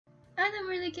I don't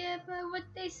really care about what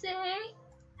they say.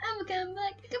 I'm gonna come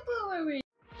back like a boomerang.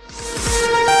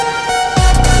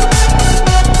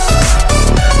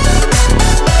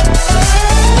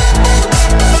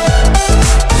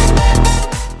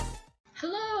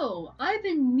 Hello! I've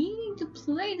been meaning to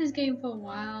play this game for a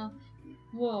while.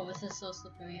 Whoa, this is so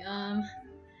slippery.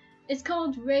 It's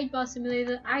called Raid Boss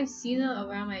Simulator. I've seen it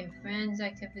around my friends'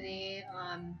 activity.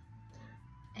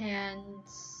 And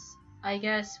I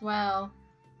guess, well,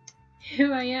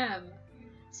 here I am.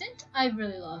 Since I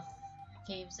really love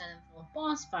games that involve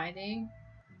boss fighting,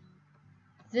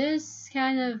 this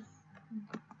kind of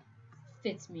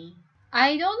fits me.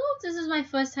 I don't know if this is my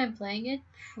first time playing it.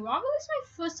 Probably it's my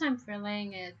first time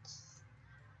playing it.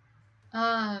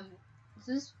 This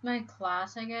is my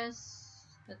class, I guess.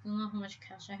 I don't know how much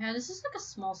cash I had. This is like a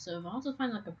small server. I'll have to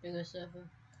find like a bigger server.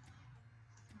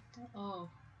 Oh,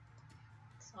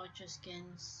 it's Archer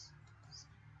skins.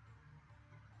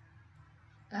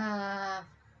 Yeah,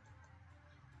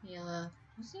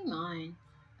 let's see mine.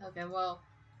 Okay, well,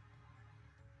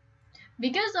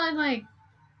 because I like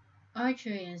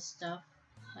archery and stuff,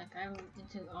 like I'm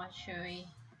into archery,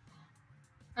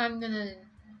 I'm gonna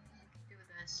do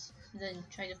this, then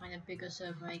try to find a bigger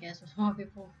server, I guess, with more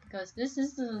people, because this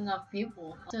isn't enough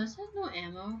people. So there's no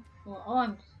ammo for, oh,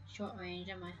 I'm short range,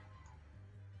 am I?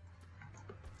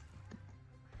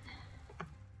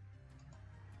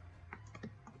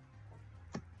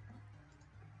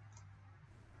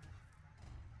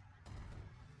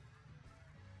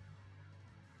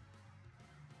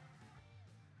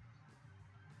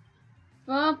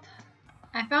 Well,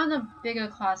 I found a bigger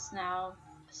class now.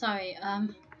 Sorry,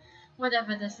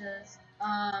 whatever this is.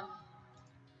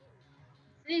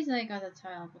 Please, I got a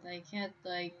tile, but I can't,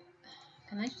 like,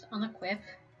 can I just unequip?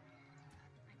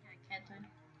 I can't.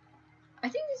 I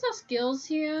think these are skills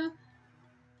here.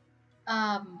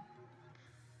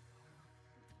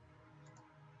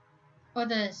 Or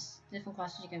there's different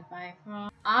classes you can buy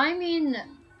from. I mean,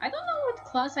 I don't know what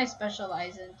class I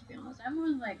specialize in, to be honest. I'm more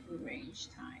like range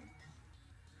type.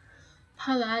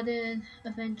 Paladin,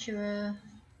 adventurer,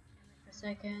 for a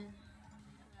second,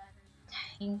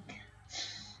 tank.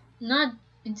 Not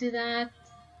into that.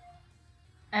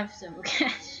 I have some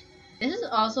cash. This is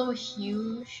also a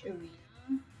huge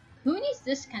arena. Who needs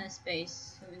this kind of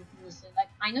space? Like,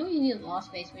 I know you need a lot of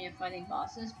space when you're fighting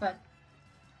bosses, but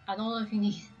I don't know if you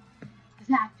need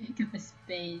that big of a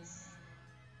space.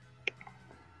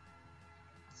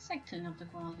 Let's like turn up the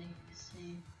quality. Let's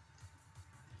see.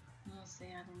 Honestly,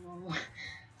 I don't know.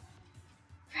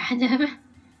 Random.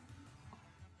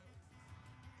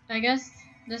 I guess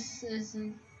this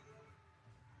isn't.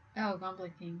 Oh,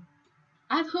 Gauntlet King.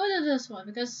 I've heard of this one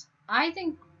because I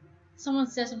think someone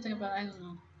said something about. I don't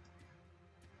know.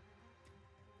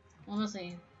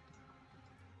 Honestly,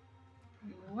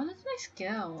 what is my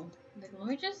skill? Like, let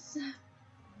me just.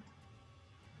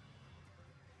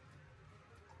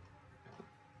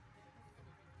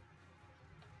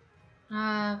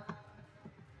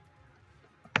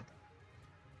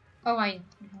 Oh, I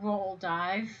roll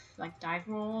dive, like dive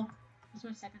roll. That's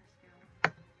my second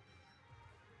skill.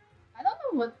 I don't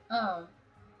know what. Oh,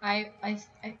 I.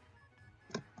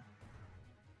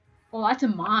 Oh, that's a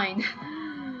mine.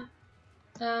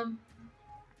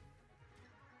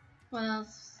 What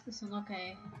else? This one,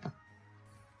 okay.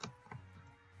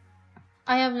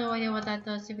 I have no idea what that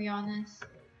does, to be honest.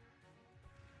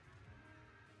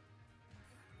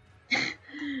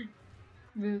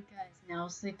 Ruka is now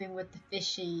sleeping with the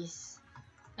fishies.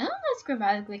 I don't know if that's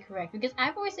grammatically correct because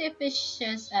I've always said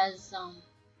fishes as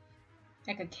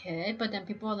like a kid, but then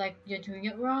people are like, you're doing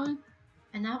it wrong.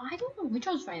 And now I don't know which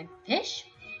one's right. Fish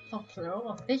for plural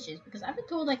or fishes, because I've been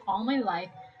told like all my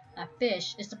life that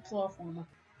fish is the plural form of.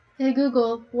 Hey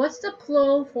Google, what's the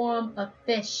plural form of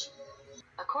fish?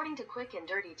 According to Quick and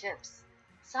Dirty Tips,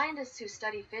 scientists who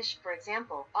study fish, for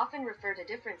example, often refer to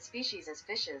different species as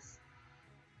fishes.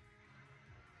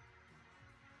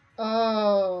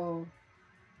 Oh.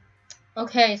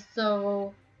 Okay,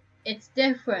 so it's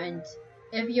different.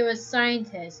 If you're a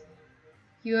scientist,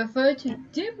 you refer to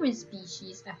different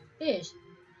species of fish.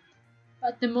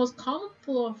 But the most common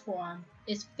plural form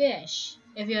is fish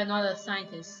if you're not a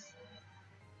scientist.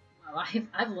 Well,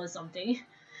 I've learned something.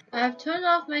 I've turned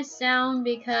off my sound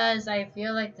because I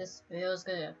feel like this video is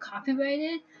gonna get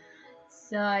copyrighted.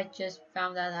 So I just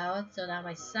found that out, so now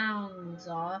my sound's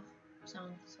off.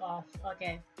 Sounds off.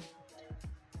 Okay.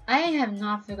 I have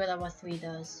not figured out what 3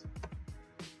 does.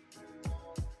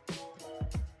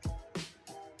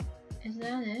 Is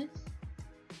that it?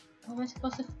 What am I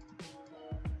supposed to?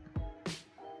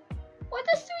 What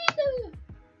does 3 do?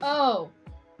 Oh.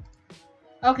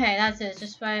 Okay, that's it.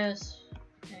 Just virus.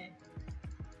 Okay.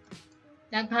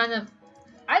 That kind of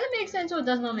either makes sense or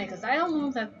does not make sense. I don't know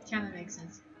if that kind of makes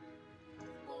sense.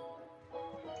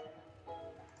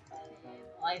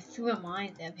 I threw a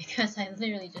mine there because I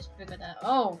literally just figured out.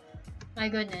 Oh my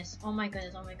goodness! Oh my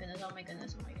goodness! Oh my goodness! Oh my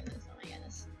goodness! Oh my goodness! Oh my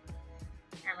goodness!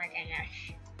 Oh my goodness!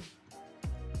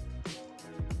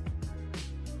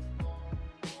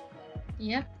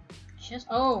 Yep. Just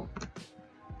oh.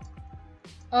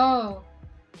 Oh.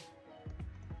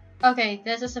 Okay,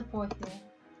 there's a support here.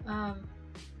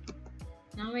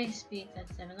 Now my speed at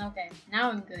 7. Okay,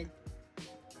 now I'm good.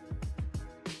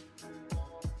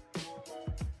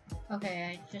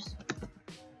 Okay, I just.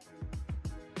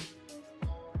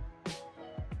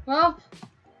 Well,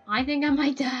 I think I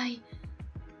might die.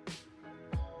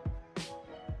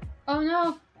 Oh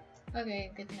no!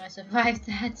 Okay, good thing I survived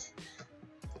that.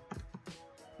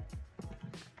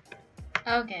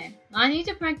 Okay, I need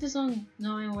to practice on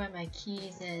knowing where my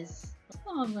keys is. That's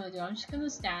what I'm gonna do. I'm just gonna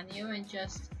stand here and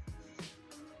just.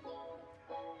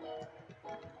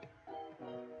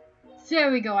 There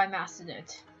we go, I mastered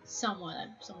it. Somewhat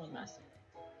mastered it.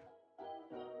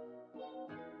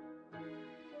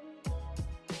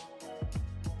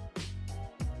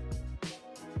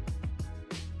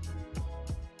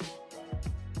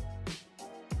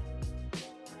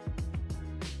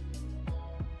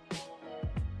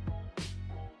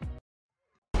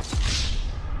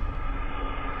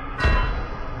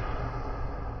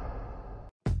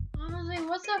 Honestly,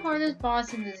 what's the hardest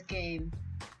boss in this game?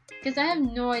 Because I have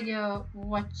no idea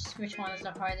which one is the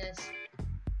hardest.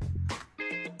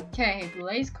 Okay,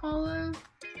 Blaze Caller.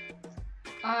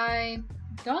 I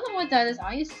don't know what that is.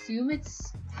 I assume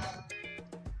it's.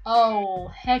 Oh,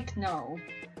 heck no.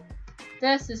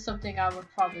 This is something I would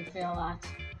probably fail at.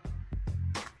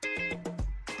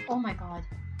 Oh my god.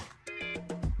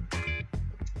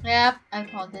 Yep, I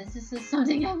called this. This is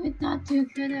something I would not do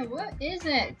good at. What is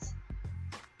it?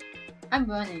 I'm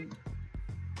burning.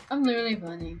 I'm literally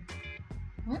burning.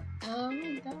 What? Oh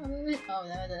my god. Oh,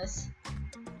 there it is.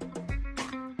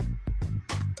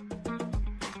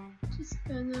 Just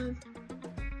gonna.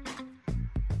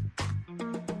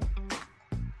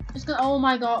 Oh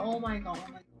my god, oh my god,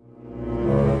 oh my god.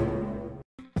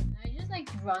 Can I just like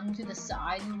run to the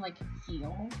side and like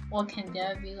heal? Or can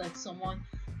there be like someone,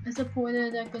 a supporter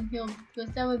that can heal?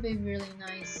 Because that would be really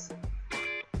nice.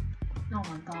 Oh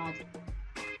my god.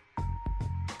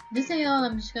 This thing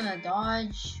I'm just gonna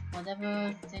dodge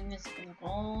whatever thing is gonna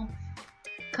go.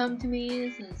 Come to me,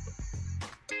 this is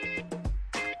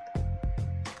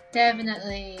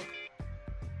definitely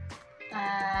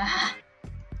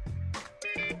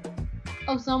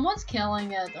oh, someone's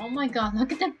killing it. Oh my god,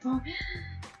 look at that bar.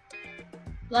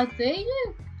 Like they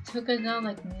took it down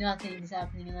like nothing's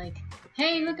happening. Like,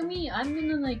 hey, look at me. I'm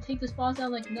gonna like take this boss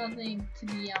out like nothing, to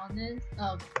be honest.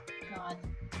 Oh god.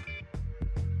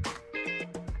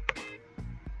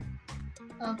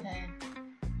 Okay.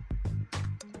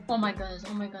 Oh my goodness,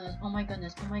 oh my goodness, oh my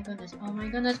goodness, oh my goodness, oh my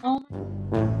goodness, oh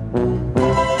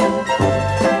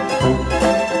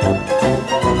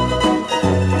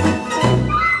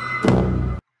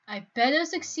I better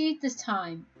succeed this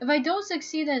time. If I don't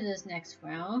succeed at this next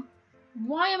round,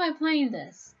 why am I playing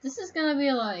this? This is gonna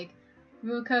be like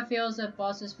Ruka fails at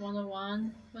bosses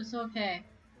 101, but it's okay.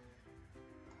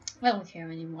 I don't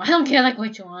care anymore. I don't care like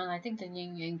which one. I think the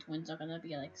Yin Yang twins are gonna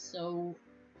be like so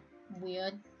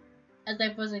weird as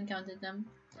I first encountered them.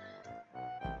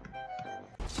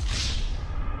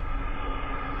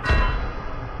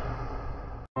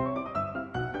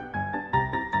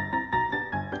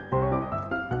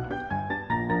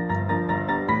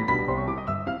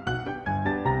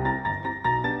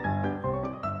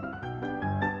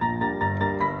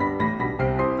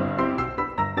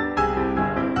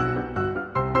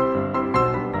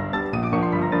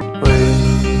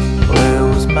 Where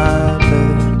was my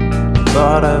bed?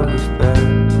 Thought I was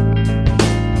there.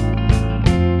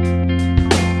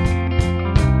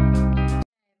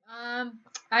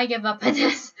 I give up at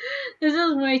this. This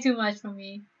is way too much for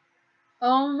me.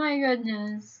 Oh my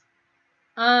goodness.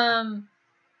 I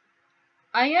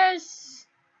guess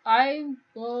I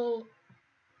will.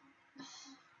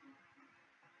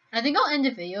 I think I'll end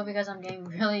the video because I'm getting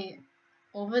really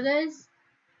over this.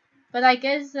 But I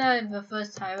guess the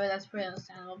first timer, that's pretty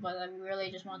understandable. But I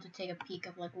really just want to take a peek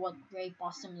of like what Raid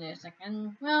Boss Simulator is like,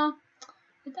 and well,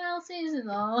 the DLC is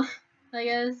all, I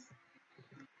guess.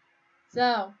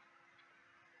 So,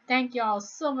 thank y'all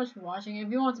so much for watching.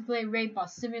 If you want to play Raid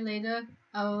Boss Simulator,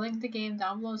 I will link the game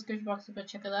down below in the description box to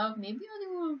check it out. Maybe I'll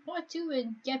do part 2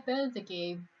 and get better at the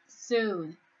game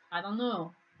soon. I don't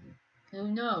know. Who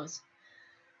knows?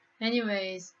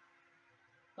 Anyways,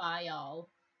 bye y'all.